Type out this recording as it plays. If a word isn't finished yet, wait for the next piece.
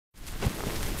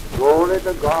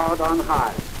Glory to God on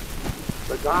high.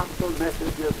 The gospel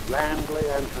message is grandly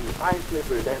and concisely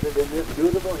presented in this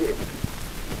beautiful hymn.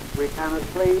 We cannot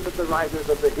claim that the writers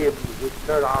of the hymns which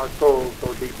stir our souls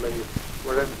so deeply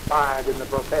were inspired in the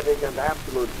prophetic and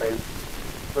absolute sense,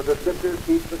 for the Scriptures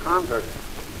teach the contrary.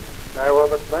 There were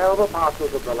the 12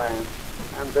 apostles of the Lamb,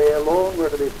 and they alone were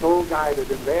to be so guided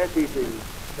in their teaching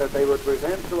that they would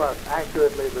present to us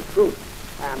accurately the truth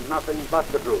and nothing but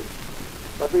the truth.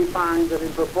 But we find that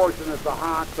in proportion as the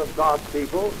hearts of God's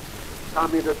people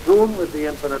come into tune with the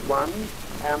Infinite One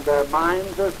and their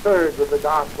minds are stirred with the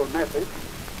gospel message,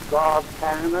 God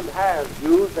can and has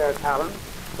used their talent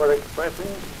for expressing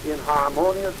in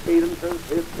harmonious cadences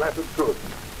His blessed truth.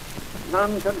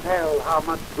 None can tell how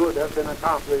much good has been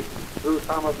accomplished through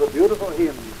some of the beautiful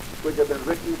hymns which have been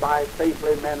written by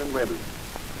faithful men and women.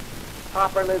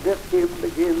 Properly, this hymn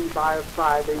begins by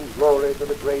ascribing glory to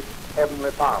the great Heavenly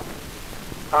Father.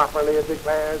 Properly, it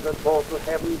declares that both the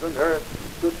heavens and earth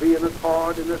should be in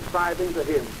accord in ascribing to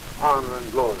Him honor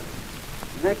and glory.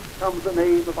 Next comes the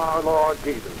name of our Lord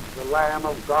Jesus, the Lamb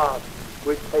of God,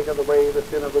 which taketh away the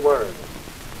sin of the world.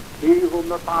 He whom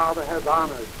the Father has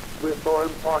honored with so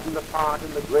important a part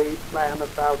in the great plan of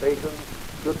salvation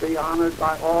should be honored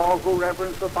by all who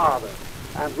reverence the Father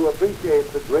and who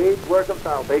appreciate the great work of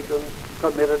salvation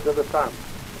committed to the Son.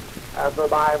 As the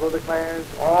Bible declares,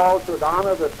 all should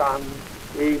honor the Son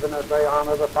even as they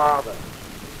honor the Father,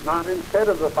 not instead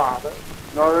of the Father,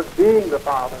 nor as being the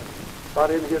Father,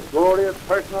 but in His glorious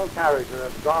personal character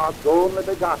as God's only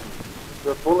begotten,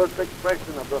 the fullest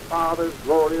expression of the Father's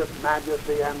glorious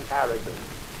majesty and character.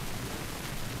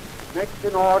 Next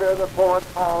in order, the poet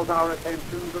calls our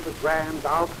attention to the grand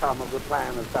outcome of the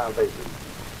plan of salvation.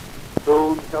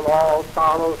 Soon shall all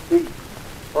sorrow cease,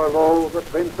 for lo, the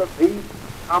Prince of Peace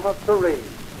cometh to reign.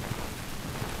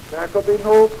 There could be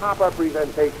no proper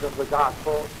presentation of the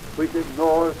gospel which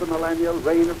ignores the millennial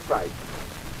reign of Christ.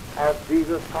 As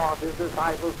Jesus taught His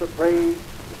disciples to pray,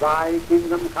 Thy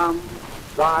kingdom come,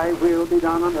 Thy will be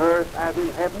done on earth as in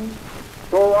heaven,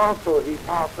 so also He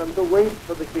taught them to wait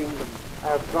for the kingdom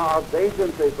as God's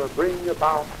agency for bringing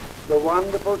about the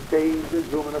wonderful change in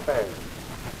human affairs.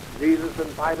 Jesus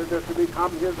invited us to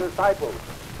become His disciples,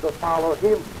 to follow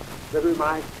Him, that we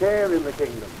might share in the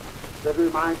kingdom, that we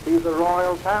might be the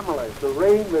royal family, to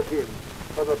reign with Him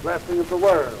for the blessing of the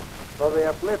world, for the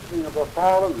uplifting of the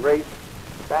fallen race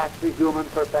back to human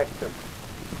perfection.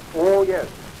 Oh yes,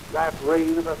 that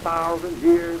reign of 1,000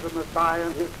 years of Messiah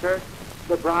and His church,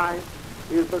 the bride,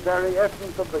 is the very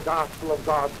essence of the gospel of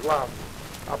God's love,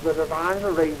 of the divine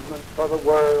arrangement for the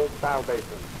world's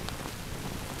salvation.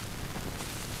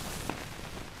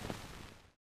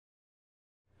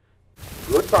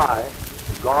 Goodbye,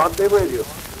 God be with you.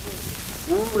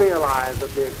 You realize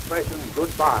that the expression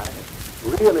goodbye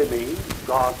really means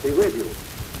God be with you.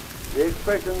 The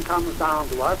expression comes down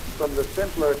to us from the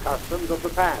simpler customs of the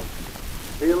past,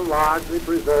 still largely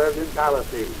preserved in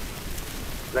Palestine.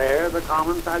 There, the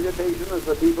common salutation as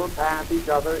the people pass each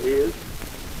other is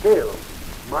still,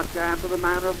 much after the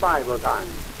manner of Bible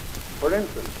times. For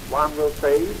instance, one will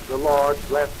say, "The Lord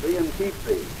bless thee and keep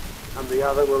thee," and the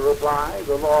other will reply,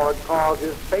 "The Lord cause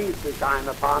His face to shine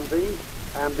upon thee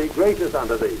and be gracious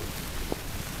unto thee."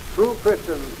 True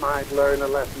Christians might learn a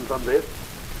lesson from this.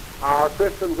 Our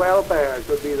Christian welfare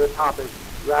should be the topic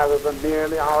rather than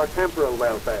merely our temporal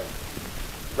welfare.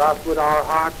 Thus would our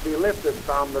hearts be lifted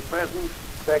from the present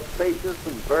vexatious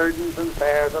and burdens and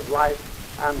cares of life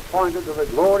and pointed to the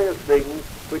glorious things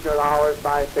which are ours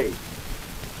by faith.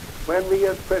 When we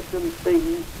as Christians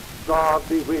sing, "God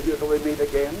be with you till we meet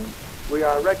again," we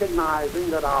are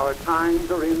recognizing that our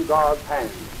times are in God's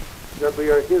hands, that we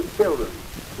are His children,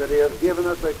 that He has given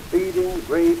us exceeding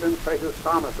great and precious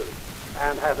promises,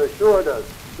 and has assured us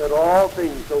that all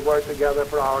things will work together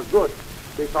for our good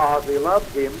because we love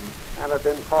Him and have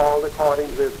been called according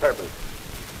to His purpose.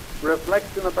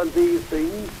 Reflection upon these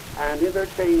things and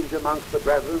interchange amongst the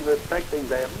brethren respecting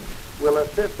them will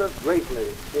assist us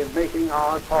greatly in making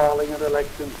our calling and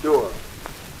election sure.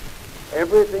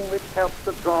 Everything which helps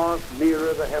to draw us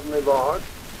nearer the Heavenly Lord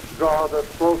draws us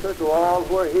closer to all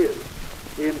who are His,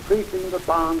 increasing the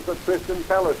bonds of Christian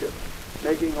fellowship,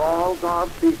 making all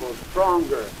God's people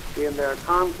stronger in their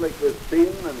conflict with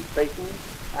sin and Satan,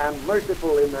 and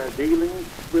merciful in their dealings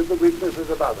with the weaknesses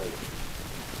of others.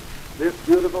 This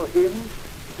beautiful hymn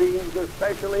seems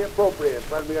especially appropriate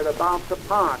when we are about to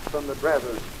part from the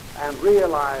brethren and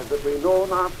realize that we know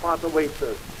not what awaits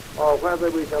us or whether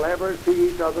we shall ever see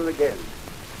each other again.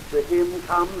 The hymn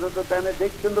comes as a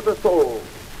benediction to the soul,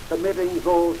 committing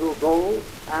those who go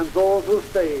and those who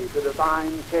stay to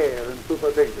divine care and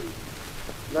supervision.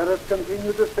 Let us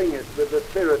continue to sing it with the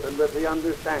spirit and with the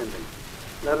understanding.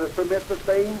 Let us permit the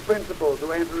same principle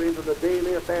to enter into the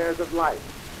daily affairs of life.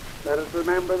 Let us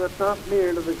remember that not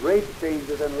merely the great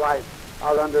changes in life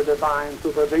are under divine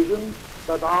supervision,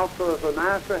 but also, as the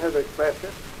Master has expressed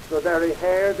it, the very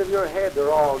hairs of your head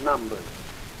are all numbered.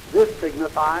 This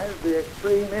signifies the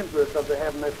extreme interest of the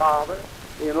Heavenly Father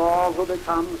in all who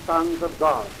become sons of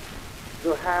God.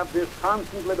 To have this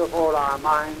constantly before our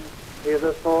minds is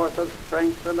a source of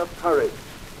strength and of courage.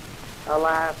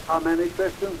 Alas, how many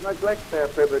Christians neglect their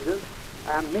privileges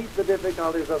and meet the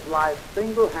difficulties of life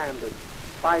single-handed,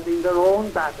 fighting their own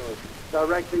battles,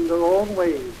 directing their own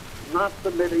ways, not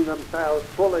submitting themselves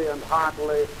fully and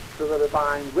heartily to the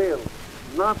divine will,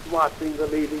 not watching the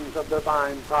leadings of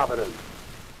divine providence.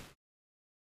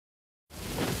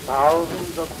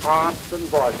 Thousands of harps and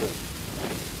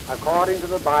voices. According to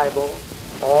the Bible,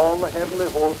 all the heavenly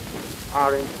hosts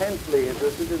are intensely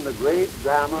interested in the great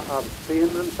drama of sin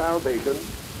and salvation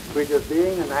which is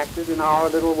being enacted in our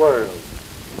little world.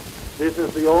 This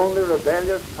is the only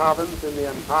rebellious province in the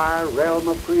entire realm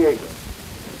of creation.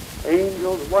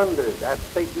 Angels wondered at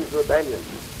Satan's rebellion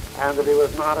and that he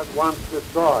was not at once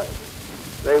destroyed.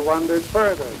 They wondered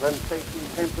further when Satan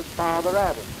tempted Father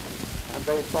Adam and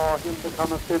they saw him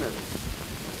become a sinner.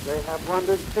 They have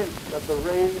wondered since that the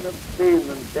reign of sin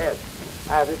and death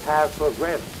as it has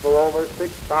progressed for over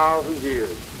 6,000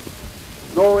 years.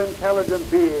 No intelligent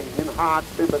being in heart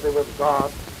sympathy with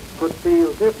God could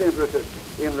feel disinterested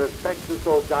in respect to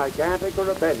so gigantic a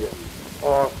rebellion,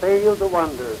 or fail to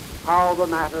wonder how the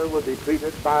matter would be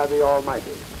treated by the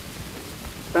Almighty.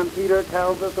 St. Peter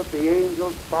tells us that the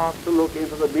angels sought to look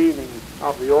into the meaning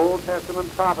of the Old Testament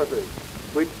prophecies,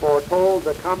 which foretold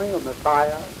the coming of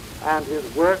Messiah and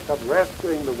his work of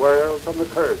rescuing the world from the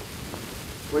curse.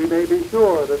 We may be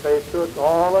sure that they stood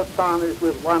all astonished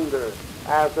with wonder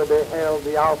as they beheld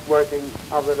the outworking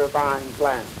of the divine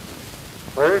plan.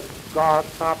 First,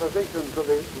 God's proposition to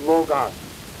the Logos,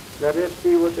 that if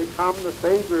he would become the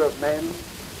Savior of men,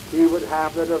 he would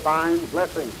have the divine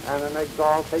blessing and an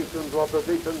exaltation to a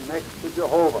position next to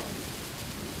Jehovah.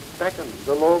 Second,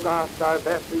 the Logos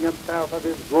divesting himself of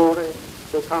his glory,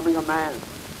 becoming a man.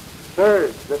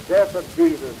 Third, the death of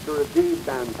Jesus to redeem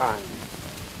mankind.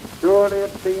 Surely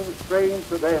it seems strange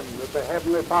to them that the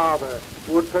Heavenly Father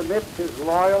would permit his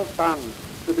loyal Son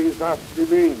to be thus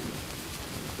demeaned.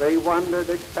 They wondered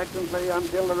expectantly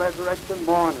until the resurrection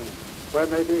morning, when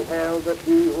they beheld that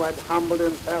he who had humbled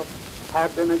himself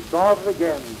had been exalted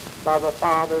again by the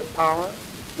Father's power,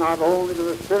 not only to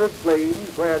the spirit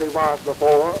planes where he was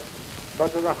before,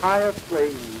 but to the highest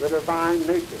plane, the divine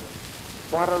nature.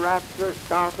 What a rapturous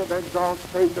shout of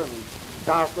exaltation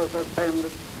doubtless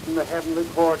ascended in the heavenly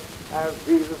court as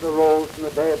Jesus arose from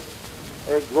the dead,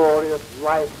 a glorious,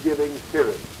 life-giving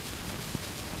spirit.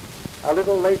 A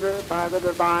little later, by the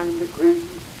divine decree,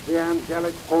 the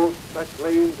angelic host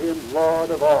acclaimed him Lord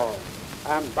of all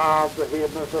and bowed to him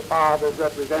as the Father's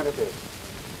representative.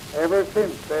 Ever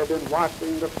since, they've been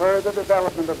watching the further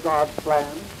development of God's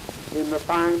plan in the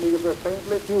finding of the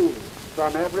saintly few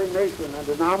from every nation and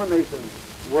denomination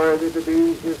worthy to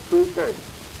be his true church.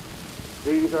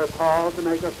 These are called to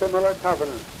make a similar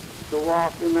covenant, to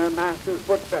walk in their Master's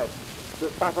footsteps, to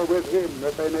suffer with him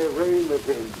that they may reign with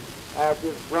him as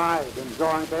his bride and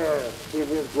joint heir in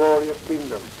his glorious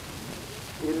kingdom.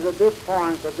 It is at this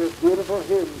point that this beautiful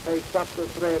hymn takes up the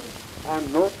thread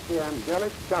and notes the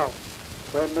angelic shout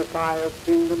when Messiah's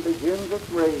kingdom begins its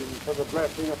reign for the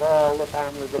blessing of all the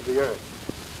families of the earth.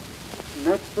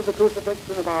 Next to the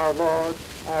crucifixion of our Lord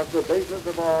as the basis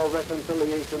of all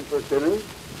reconciliation for sinners,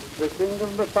 the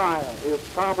kingdom Messiah is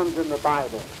prominent in the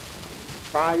Bible.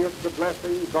 By it the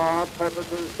blessing God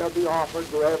purposes shall be offered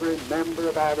to every member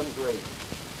of Adam's race.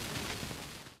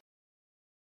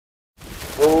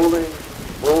 Holy,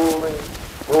 holy,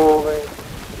 holy,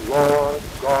 Lord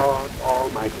God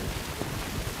Almighty.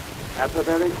 At the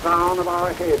very crown of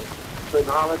our heads,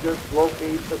 phrenologists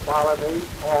locate the quality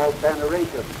called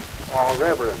veneration or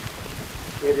reverence.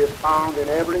 It is found in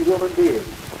every human being.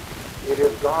 It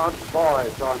is God's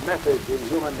voice or message in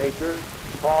human nature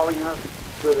calling us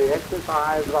to the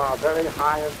exercise of our very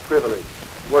highest privilege,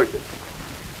 worship.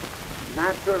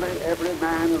 Naturally, every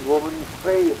man and woman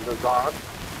craves the God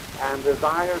and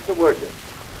desires to worship.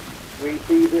 We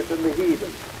see this in the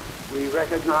heathen. We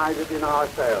recognize it in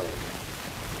ourselves.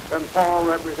 St. Paul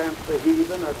represents the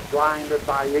heathen as blinded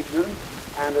by ignorance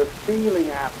and as stealing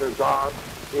after God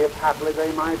if haply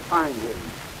they might find him,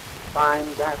 find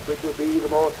that which would be the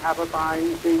most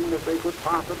happifying thing that they could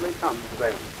possibly come to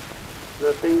them,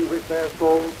 the thing which their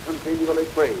souls continually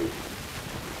crave.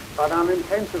 But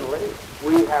unintentionally,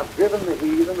 we have driven the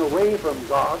heathen away from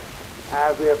God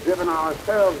as we have driven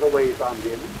ourselves away from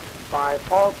him by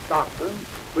false doctrines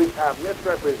which have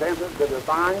misrepresented the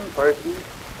divine person,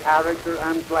 character,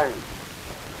 and plan.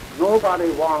 Nobody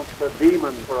wants a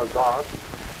demon for a God.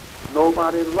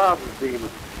 Nobody loves demons.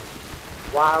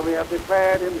 While we have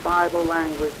declared in Bible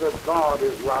language that God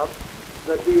is love,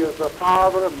 that he is the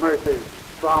Father of mercies,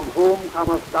 from whom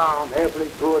cometh down every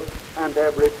good and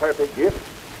every perfect gift,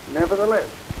 nevertheless,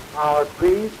 our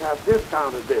creeds have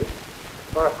discounted this.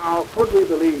 For how could we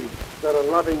believe that a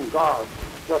loving God,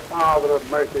 the Father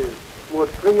of mercies, would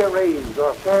prearrange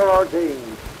or foreordain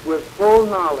with full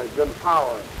knowledge and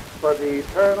power for the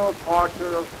eternal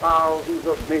torture of thousands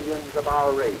of millions of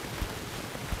our race?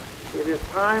 It is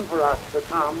time for us to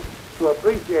come to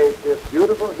appreciate this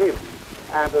beautiful hymn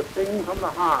and to sing from the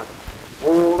heart,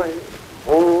 Holy,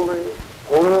 holy,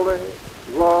 holy,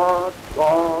 Lord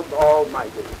God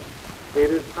Almighty. It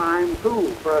is time, too,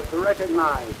 for us to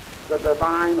recognize the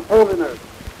divine holiness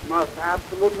must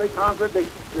absolutely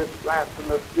contradict this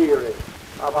blasphemous theory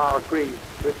of our creed,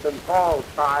 which in Paul's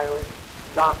style,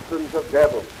 doctrines of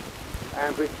devils,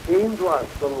 and which came to us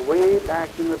from way back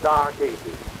in the Dark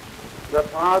Ages. The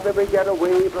farther we get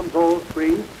away from those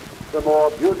creeds, the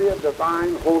more beauty of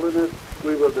divine holiness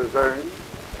we will discern,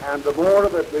 and the more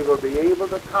of it we will be able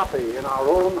to copy in our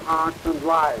own hearts and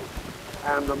lives,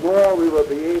 and the more we will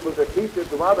be able to teach it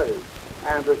to others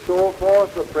and to show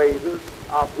forth the praises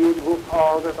of him who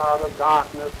called us out of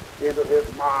darkness into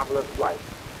his marvelous light.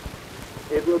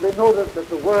 It will be noticed that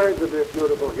the words of this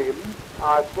beautiful hymn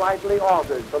are slightly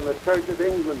altered from the Church of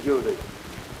England usage,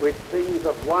 which sings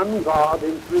of one God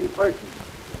in three persons.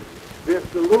 This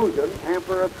delusion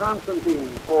Emperor Constantine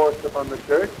forced upon the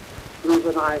Church through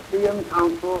the Nicene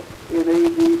Council in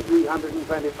A.D.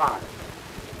 325.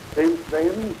 Since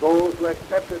then, those who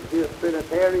accepted his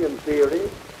Trinitarian theory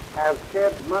have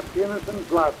shed much innocent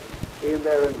blood in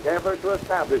their endeavor to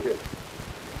establish it.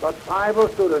 But Bible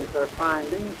students are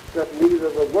finding that neither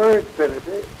the word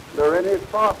Trinity nor any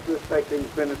thought respecting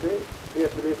Trinity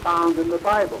is to be found in the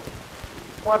Bible.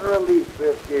 What a relief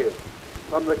this gives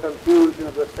from the confusion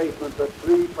of the statement that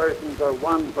three persons are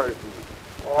one person,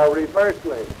 or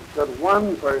reversely, that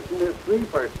one person is three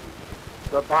persons.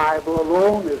 The Bible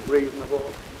alone is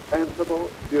reasonable, sensible,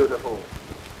 beautiful.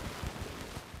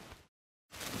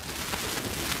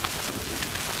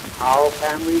 How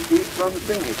can we keep from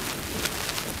singing?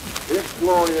 This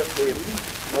glorious hymn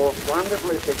most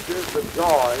wonderfully pictures the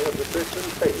joy of the Christian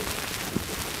faith.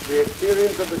 The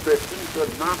experience of the Christian should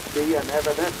not be an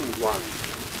evanescent one.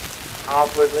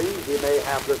 Outwardly, he may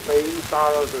have the same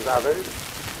sorrows as others,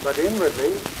 but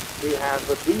inwardly, he has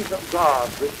the peace of God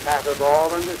which passeth all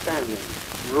understanding,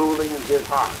 ruling in his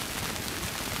heart.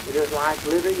 It is like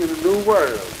living in a new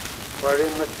world, wherein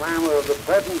the clamor of the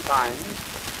present times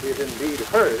is indeed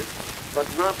heard, but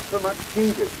not so much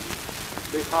heeded,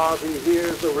 because he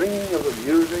hears the ringing of the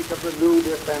music of the new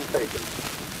dispensation.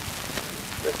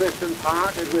 The Christian's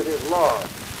heart is with his Lord.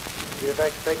 His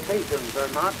expectations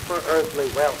are not for earthly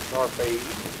wealth or fame,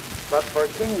 but for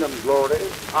kingdom glory,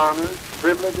 honors,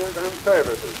 privileges, and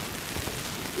services.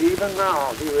 Even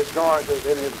now he rejoices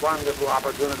in his wonderful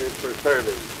opportunities for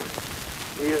service.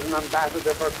 He is an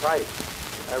ambassador for Christ,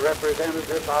 a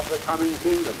representative of the coming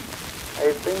kingdom,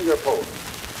 a finger post,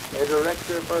 a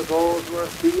director for those who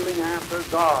are feeling after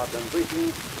God and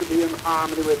wishing to be in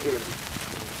harmony with him.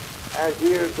 As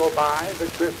years go by, the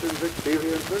Christian's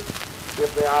experiences,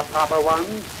 if they are proper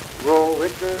ones, grow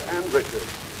richer and richer.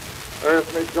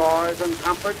 Earthly joys and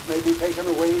comforts may be taken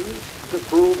away to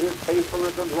prove his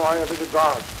faithfulness and loyalty to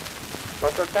God.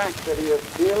 But the fact that he is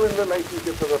still in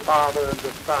relationship to the Father and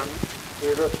the Son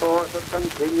is a source of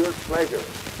continuous pleasure.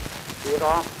 It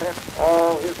offsets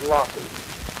all his losses.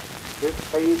 His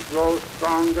faith grows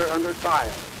stronger under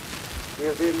trial.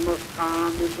 His inmost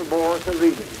calm is the more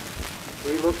serene.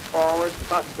 He looks forward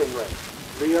trustingly,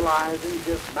 realizing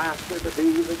his Master to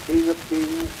be the King of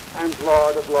kings and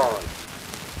Lord of lords.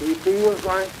 He feels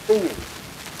like singing,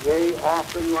 yea,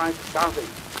 often like shouting,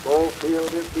 though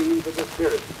filled with being to the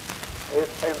Spirit, a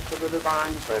sense of the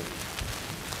divine presence.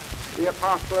 The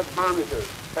apostle admonishes,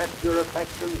 set your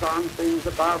affections on things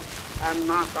above and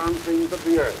not on things of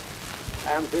the earth.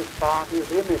 And this thought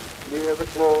is imaged near the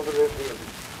close of his hymn.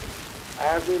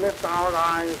 As we lift our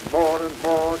eyes more and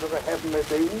more to the heavenly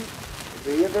things,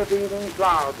 the intervening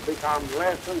clouds become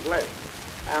less and less,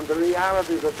 and the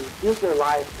realities of the future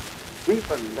life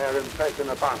deepen their impression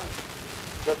upon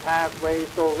us. The pathway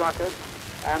so rugged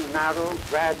and narrow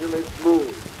gradually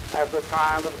smooth as the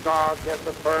child of God gets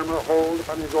a firmer hold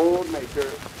upon his old nature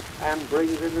and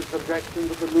brings into subjection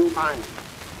to the new mind.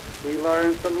 He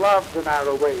learns to love the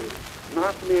narrow way,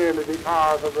 not merely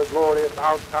because of the glorious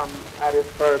outcome at its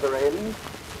further end,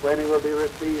 when he will be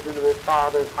received into his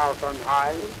Father's house on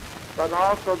high, but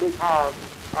also because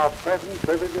of present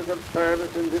privileges of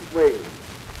service in this way.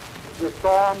 The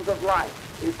storms of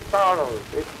life, its sorrows,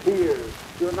 its tears,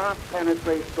 do not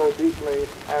penetrate so deeply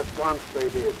as once they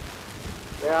did.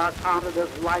 They are counted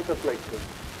as light afflictions.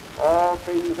 All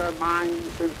things are mine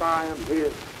since I am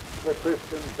his, the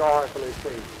Christian joyfully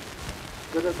sings.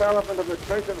 The development of the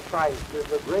Church of Christ is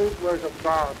the great work of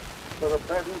God for the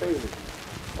present age.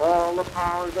 All the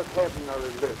powers of heaven are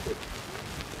enlisted.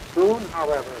 Soon,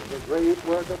 however, the great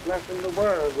work of blessing the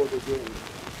world will begin,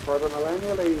 for the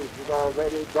millennial age is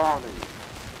already dawning.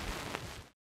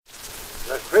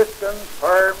 The Christian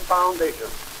firm foundation.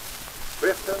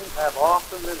 Christians have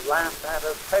often been laughed at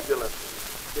as credulous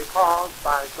because,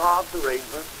 by God's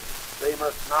arrangement, they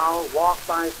must now walk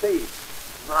by faith,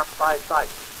 not by sight.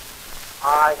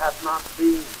 Eye hath not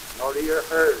seen, nor ear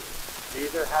heard,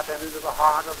 neither hath entered into the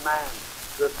heart of man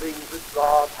the things which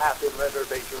God hath in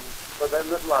reservation for them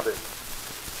that love him.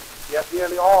 Yet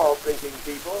nearly all thinking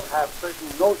people have certain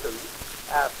notions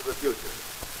as to the future,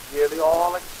 nearly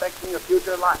all expecting a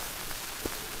future life.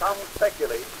 Some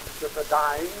speculate that the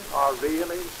dying are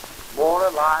really more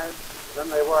alive than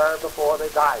they were before they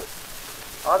died.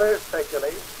 Others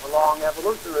speculate along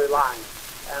evolutionary lines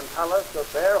and tell us that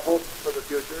their hopes for the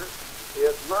future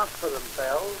is not for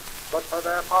themselves, but for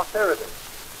their posterity,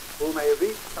 who may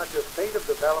reach such a state of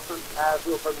development as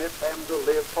will permit them to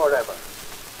live forever.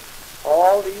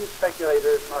 All these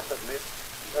speculators must admit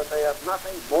that they have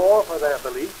nothing more for their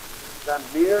belief than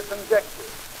mere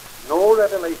conjecture, no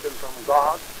revelation from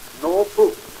God, no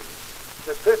proof.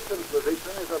 The Christian's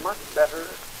position is a much better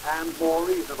and more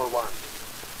reasonable one.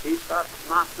 He trusts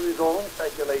not to his own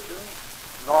speculations,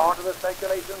 nor to the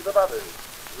speculations of others,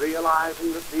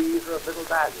 realizing that these are of little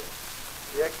value.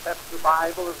 He accepts the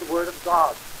Bible as the Word of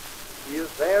God. He is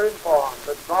there informed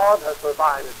that God has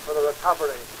provided for the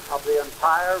recovery of the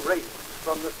entire race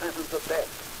from the sentence of death,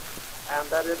 and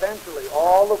that eventually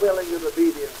all the willing and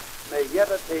obedient may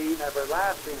yet attain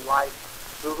everlasting life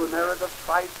through the merit of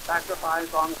Christ's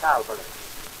sacrifice on Calvary.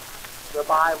 The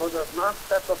Bible does not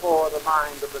set before the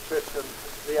mind of the Christian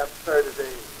the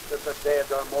absurdity that the dead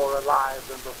are more alive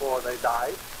than before they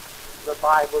died. The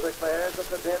Bible declares that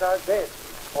the dead are dead,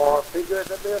 or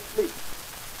figuratively asleep,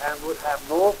 and would have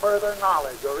no further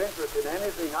knowledge or interest in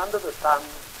anything under the sun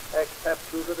except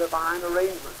through the divine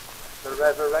arrangement, the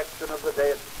resurrection of the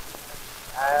dead.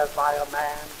 As by a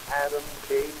man Adam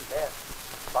came death,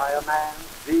 by a man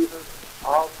Jesus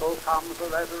also comes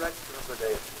the resurrection of the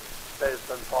dead, says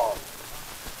St. Paul.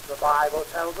 The Bible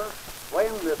tells us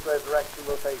when this resurrection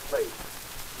will take place,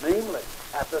 namely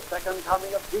at the second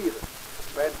coming of Jesus,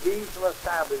 when he shall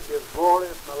establish his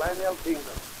glorious millennial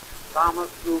kingdom,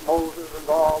 promised through Moses and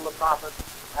all the prophets,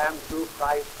 and through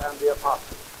Christ and the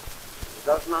apostles.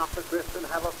 Does not the Christian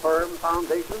have a firm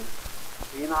foundation?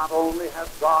 He not only has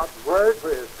God's word for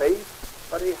his faith,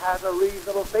 but he has a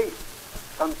reasonable faith,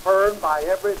 confirmed by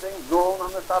everything known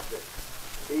on the subject.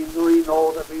 We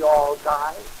know that we all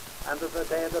die, and that the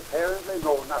dead apparently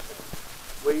know nothing.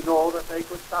 We know that they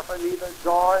could suffer neither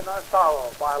joy nor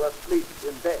sorrow while asleep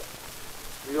in death.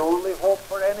 The only hope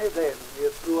for any then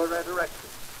is through a resurrection.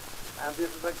 And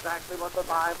this is exactly what the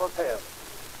Bible tells.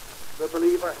 The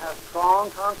believer has strong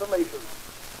consolation,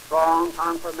 strong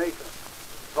confirmation,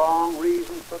 strong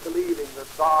reasons for believing that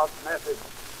God's message,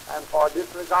 and for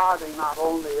disregarding not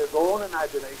only his own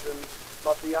imagination,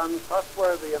 but the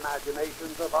untrustworthy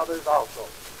imaginations of others also.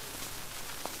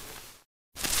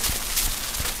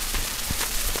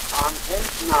 Content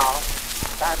now,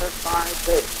 satisfied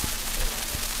then.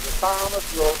 The psalmist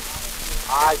wrote,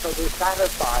 I shall be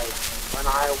satisfied when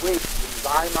I awake in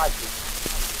thy likeness.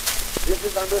 This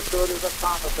is understood as a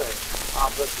prophecy of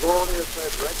the glorious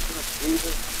resurrection of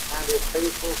Jesus and his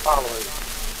faithful followers,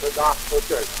 the gospel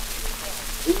church.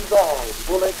 These all,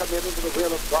 fully committed to the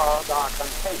will of God, are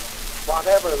content,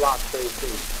 whatever lot they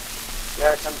see.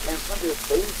 Their contentment is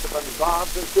based upon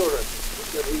God's assurance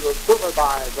that he will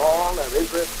supervise all their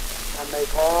interests and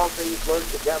make all things work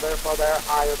together for their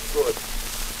highest good.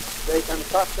 They can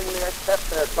trustingly accept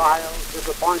their trials,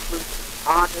 disappointments,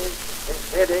 heartache,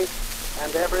 headache, and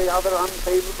every other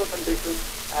unfavorable condition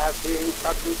as being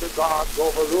subject to God's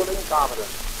overruling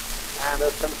providence, and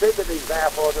as contributing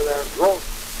therefore to their growth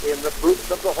in the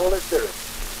fruits of the Holy Spirit.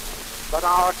 But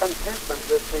our contentment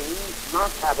with things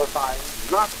not satisfying,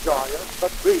 not joyous,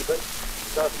 but grievous,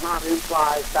 does not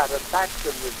imply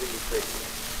satisfaction with these things.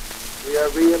 We are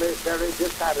really very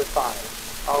dissatisfied,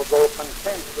 although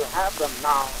content to have them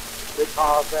now,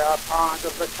 because they are part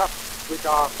of the cup which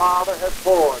our Father has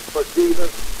poured for Jesus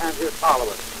and his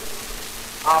followers.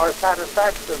 Our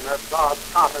satisfaction, as God's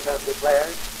prophet has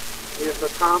declared, is to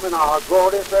come in our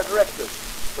glorious resurrection,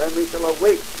 when we shall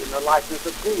awake in the likeness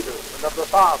of Jesus and of the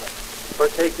Father,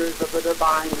 partakers of the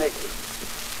divine nature.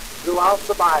 Throughout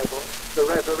the Bible, the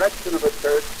resurrection of the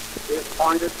church is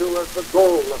pointed to as the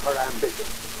goal of her ambition.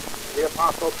 The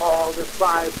Apostle Paul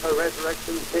describes her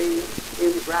resurrection scene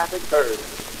in graphic terms.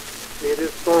 It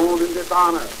is sown in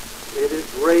dishonor. It is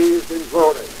raised in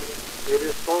glory. It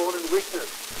is sown in weakness.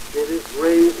 It is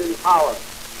raised in power.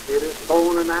 It is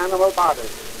sown an animal body.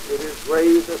 It is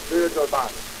raised a spiritual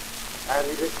body. And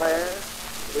he declares,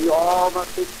 we all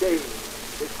must be changed,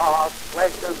 because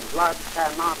flesh and blood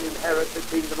cannot inherit the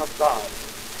kingdom of God.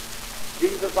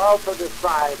 Jesus also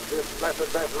describes this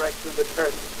blessed resurrection of the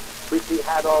church, which he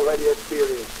had already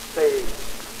experienced, saying,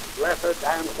 blessed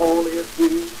and holy is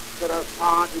he that has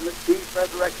part in the chief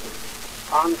resurrection.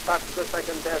 On such the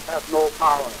second death hath no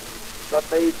power, but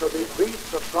they shall be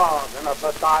priests of God and of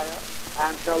Messiah,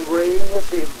 and shall reign with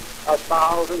him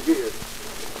 1,000 years.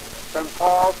 St.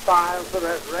 Paul styles the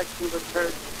resurrection of the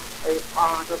church a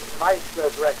part of Christ's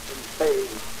resurrection, saying,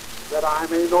 that I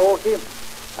may know him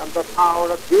and the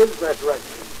power of his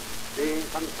resurrection, being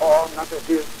conformed unto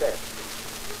his death.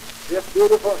 This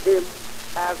beautiful hymn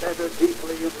has entered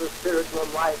deeply into the spiritual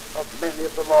life of many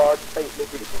of the Lord's saintly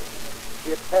people.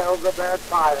 It tells of their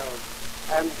trials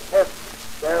and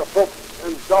tests, their hopes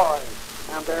and joys,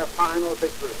 and their final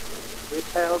victory. It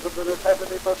tells of the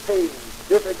necessity for pain,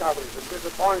 difficulties, and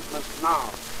disappointments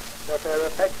now, that their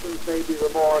affections may be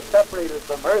the more separated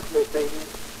from earthly things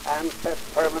and set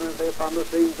permanently from the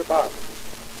things above.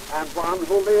 And one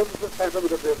who lives the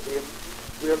sentiment of this hymn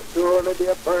will surely be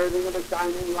a burning and a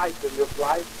shining light in this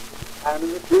life, and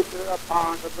in the future a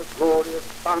part of the glorious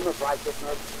sun of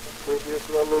righteousness, which is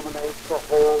to illuminate the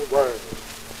whole world.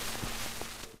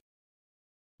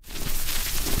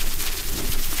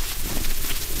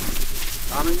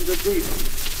 Coming to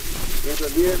Jesus, into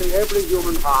nearly every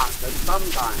human heart at some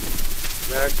time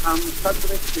there comes such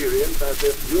an experience as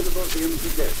this beautiful hymn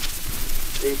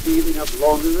suggests, a feeling of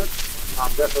loneliness, of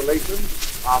desolation,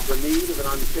 of the need of an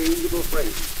unchangeable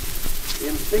friend.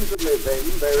 Instinctively then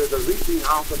there is a reaching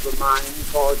out of the mind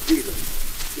toward Jesus,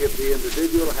 if the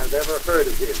individual has ever heard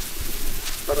of him.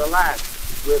 But alas,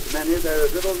 with many there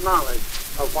is little knowledge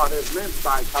of what is meant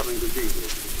by coming to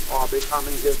Jesus or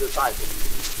becoming his disciple.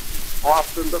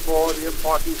 Often before the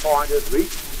important point is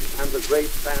reached and the great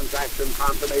transaction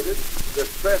consummated, the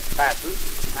stress passes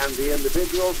and the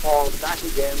individual falls back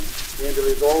again into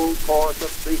his old course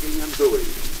of thinking and doing.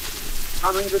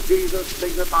 Coming to Jesus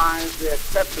signifies the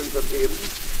acceptance of him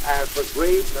as the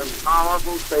great and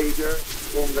powerful Savior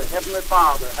whom the Heavenly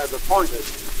Father has appointed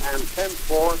and sent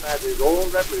forth as his own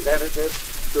representative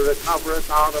to recover us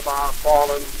out of our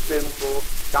fallen, sinful,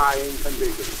 dying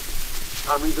condition.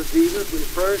 Coming to Jesus, we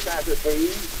first ascertain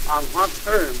on what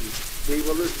terms he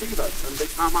will receive us and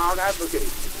become our advocate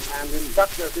and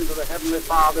induct us into the Heavenly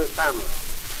Father's family.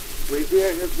 We hear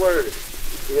his word,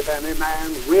 if any man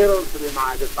wills to be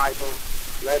my disciple,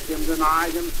 let him deny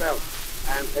himself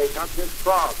and take up his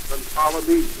cross and follow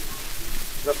me.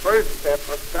 The first step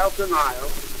of self-denial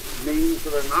means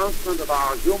the renouncement of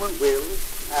our human will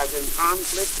as in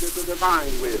conflict with the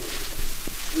divine will.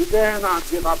 We dare not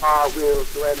give up our will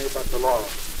to any but the Lord.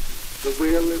 The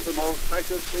will is the most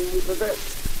precious thing we possess.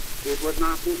 It would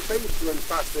not be safe to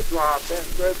entrust it to our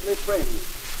best earthly friends,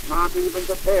 not even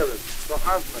to parents, to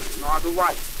husbands, nor to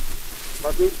wives.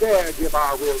 But we dare give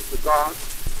our wills to God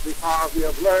because we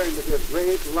have learned of his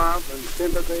great love and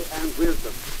sympathy and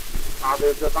wisdom, of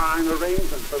his divine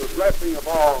arrangement for the blessing of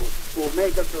all who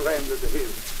make a surrender to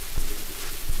him.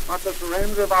 But the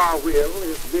surrender of our will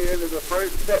is merely the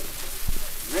first step.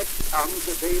 Next comes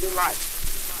the daily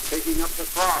life, taking up the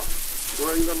cross,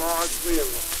 doing the Lord's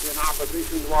will in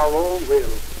opposition to our own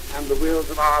will and the wills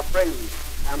of our friends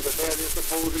and the various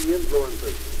opposing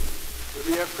influences. To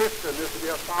be a Christian is to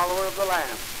be a follower of the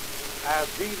Lamb.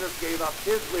 As Jesus gave up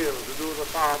his will to do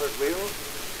the Father's will,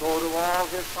 so do all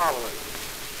his followers.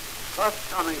 Thus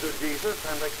coming to Jesus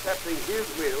and accepting his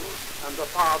will and the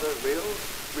Father's will,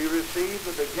 we receive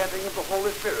the begetting of the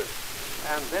Holy Spirit,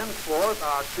 and thenceforth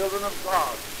are children of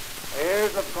God,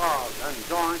 heirs of God, and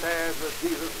joint heirs with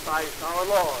Jesus Christ our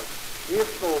Lord, if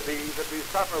so be that we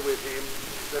suffer with him,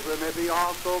 that we may be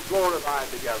also glorified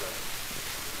together.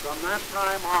 From that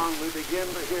time on, we begin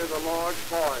to hear the Lord's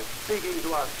voice speaking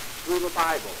to us through the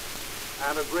Bible,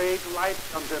 and a great light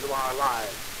comes into our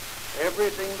lives.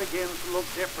 Everything begins to look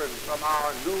different from our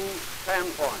new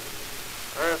standpoint.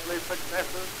 Earthly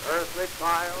successes, earthly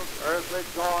trials, earthly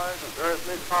joys, and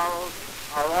earthly sorrows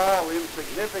are all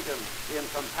insignificant in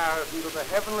comparison to the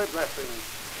heavenly blessings,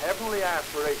 heavenly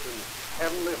aspirations,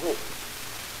 heavenly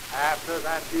hopes. After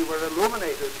that we were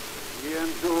illuminated, we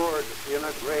endured in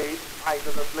a great height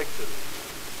of affliction.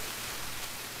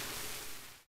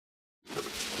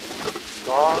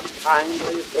 God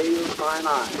kindly veils mine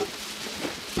eyes.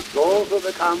 Those who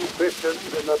become Christians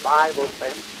in the Bible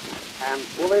sense and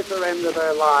fully surrender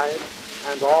their lives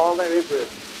and all their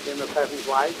interests in the present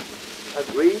life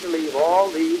agree to leave all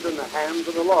these in the hands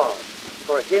of the Lord,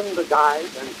 for him to guide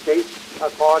and shape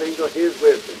according to his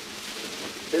wisdom.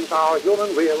 Since our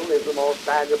human will is the most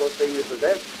valuable thing we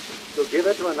possess, to give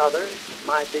it to another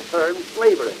might be termed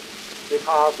slavery,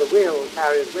 because the will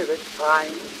carries with it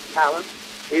time, talent,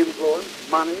 influence,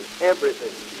 money,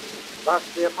 everything. Thus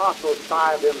the apostle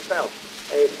styled himself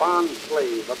a bond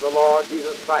slave of the Lord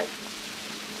Jesus Christ.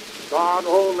 God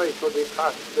only could be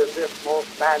trusted with this most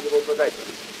valuable possession.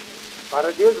 But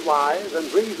it is wise and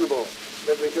reasonable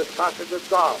that we should trust it with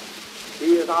God.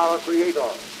 He is our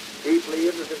Creator, deeply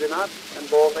interested in us, and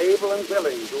both able and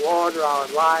willing to order our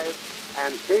lives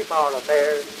and shape our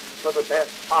affairs for the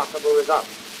best possible result.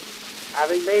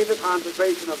 Having made the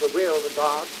consecration of the will to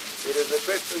God, it is the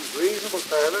Christian's reasonable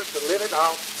service to live it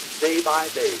out day by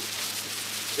day.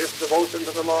 This devotion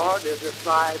to the Lord is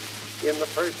described in the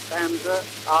first stanza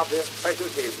of this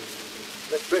precious hymn.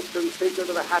 The Christian secret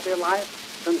of a happy life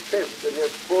consists in his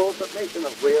full submission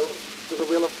of will to the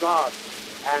will of God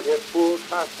and his full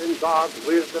trust in God's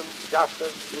wisdom,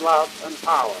 justice, love, and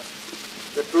power.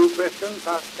 The true Christian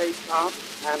thus takes out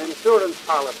an insurance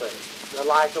policy, the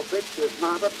like of which is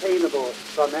not obtainable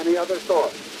from any other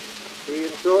source. He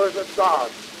insures with God,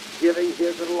 giving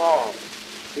his little all.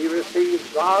 He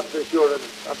receives God's assurance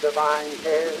of divine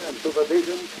care and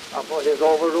supervision for his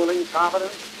overruling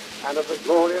providence and of the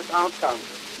glorious outcome,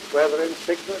 whether in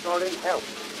sickness or in health,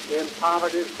 in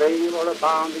poverty's veil or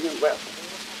abounding in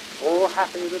wealth. Oh,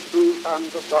 happy the true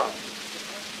sons of God.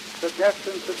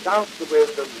 Suggestions to doubt the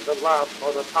wisdom, the love,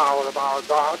 or the power of our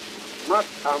God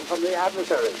must come from the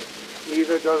adversary,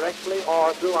 either directly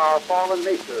or through our fallen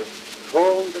nature,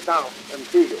 prone to doubt and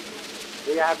fear.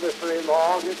 The adversary and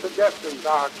all his suggestions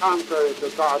are contrary to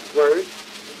God's word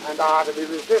and are to be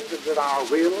resisted with our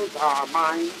wills, our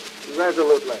minds,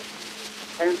 resolutely.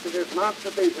 Hence it is not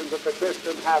sufficient that the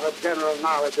Christian have a general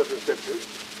knowledge of the Scriptures.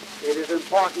 It is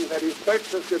important that he search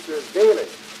the Scriptures daily,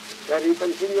 that he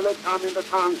continually come into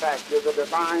contact with the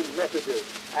divine messages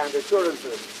and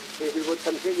assurances, if he would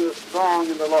continue strong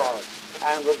in the Lord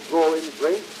and would grow in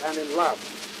grace and in love.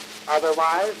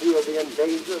 Otherwise, he will be in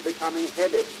danger of becoming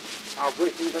heady, of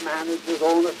wishing to manage his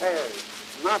own affairs,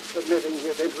 not submitting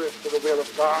his interest to the will of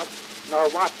God, nor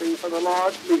watching for the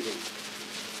Lord's leading.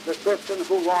 The Christian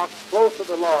who walks close to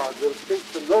the Lord will seek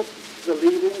to note the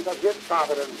leadings of his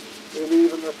providence in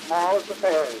even the smallest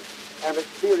affairs, and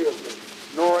experience it,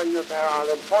 knowing that there are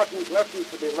important lessons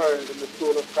to be learned in the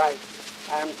school of Christ,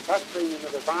 and trusting in the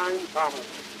divine promise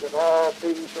that all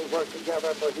things shall work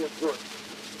together for his good.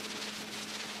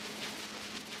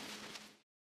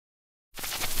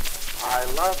 I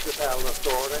love to tell the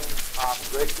story of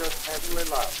gracious heavenly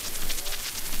love.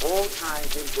 Old-time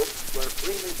hymn books were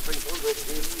freely sprinkled with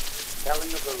hymns telling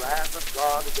of the wrath of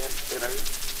God against sinners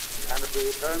and of the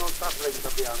eternal sufferings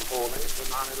of the unholy, the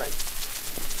non-elect.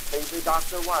 Saintly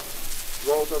Dr. Watson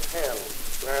wrote of hell,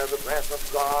 where the breath of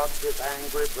God, his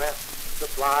angry breath,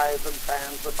 supplies and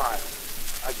fans the fire.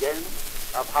 Again,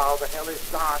 of how the hellish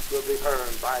dark will be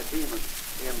heard by demons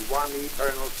in one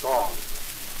eternal storm.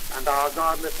 And our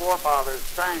godly forefathers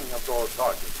sang of those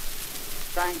tortures.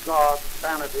 Thank God,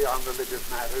 sanity on religious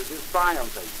matters is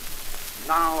triumphing.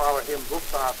 Now our hymn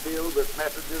books are filled with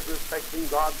messages respecting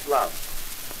God's love.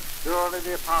 Surely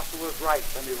the apostle was right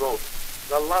when he wrote,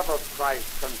 "The love of Christ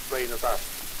constraineth us,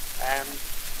 and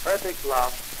perfect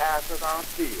love casteth out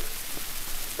fear."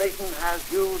 Satan has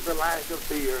used the lash of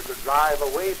fear to drive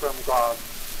away from God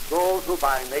those who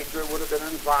by nature would have been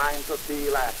inclined to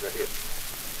feel after him.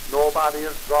 Nobody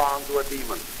is drawn to a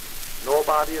demon.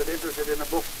 Nobody is interested in a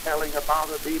book telling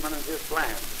about a demon and his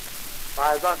plans.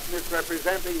 By thus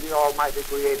misrepresenting the Almighty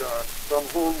Creator, from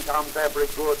whom comes every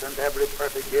good and every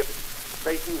perfect gift,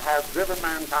 Satan has driven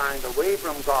mankind away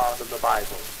from God and the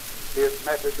Bible, his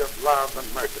message of love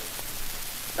and mercy.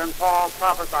 St. Paul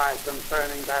prophesied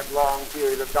concerning that long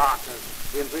period of darkness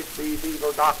in which these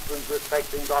evil doctrines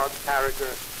respecting God's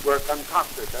character were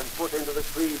concocted and put into the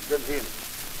creeds and hymns.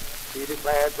 He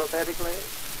declared prophetically,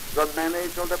 "The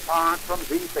many shall depart from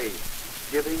thee faith,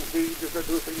 giving heed to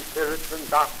seducing spirits and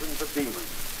doctrines of demons."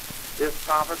 This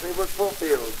prophecy was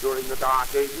fulfilled during the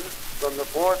Dark Ages from the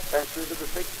 4th century to the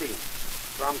 16th.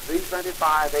 From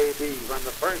 325 A.D., when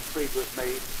the first creed was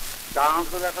made, down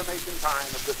to the Reformation time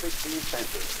of the 16th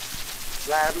century.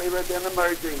 Gladly we've been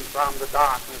emerging from the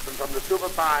darkness and from the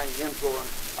superfying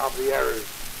influence of the errors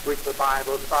which the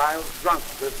Bible styles drunk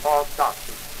with false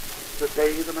doctrine.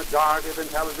 Today the majority of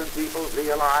intelligent people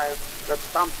realize that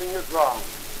something is wrong,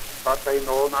 but they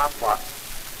know not what.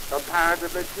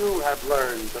 Comparatively few have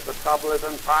learned that the trouble is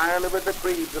entirely with the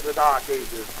creeds of the Dark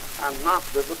Ages and not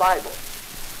with the Bible.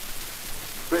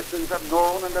 Christians have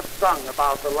known and have sung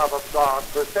about the love of God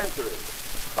for centuries,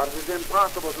 but it is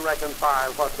impossible to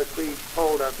reconcile what the creeds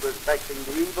told us respecting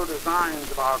the evil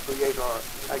designs of our Creator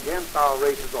against our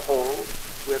race as a whole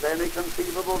with any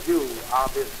conceivable view of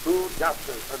His true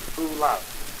justice and true love.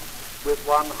 With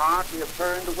one heart we have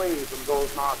turned away from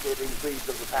those nauseating creeds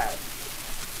of the past,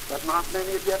 but not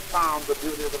many have yet found the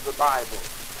beauties of the Bible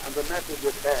and the message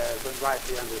it bears when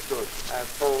rightly understood,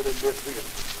 as told in this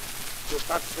reel. To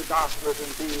such the gospel is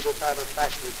indeed a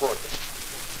satisfactory portion.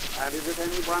 And is it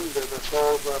any wonder that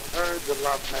those who have heard the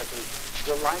love message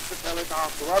delight to tell it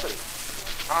off to others?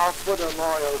 How could a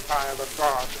loyal child of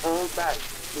God hold back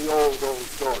the old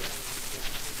story?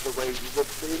 The wages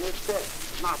of sin is death,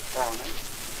 not torment,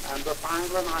 and the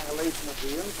final annihilation of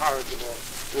the incorrigible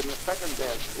in the second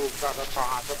death is but a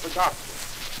part of the gospel.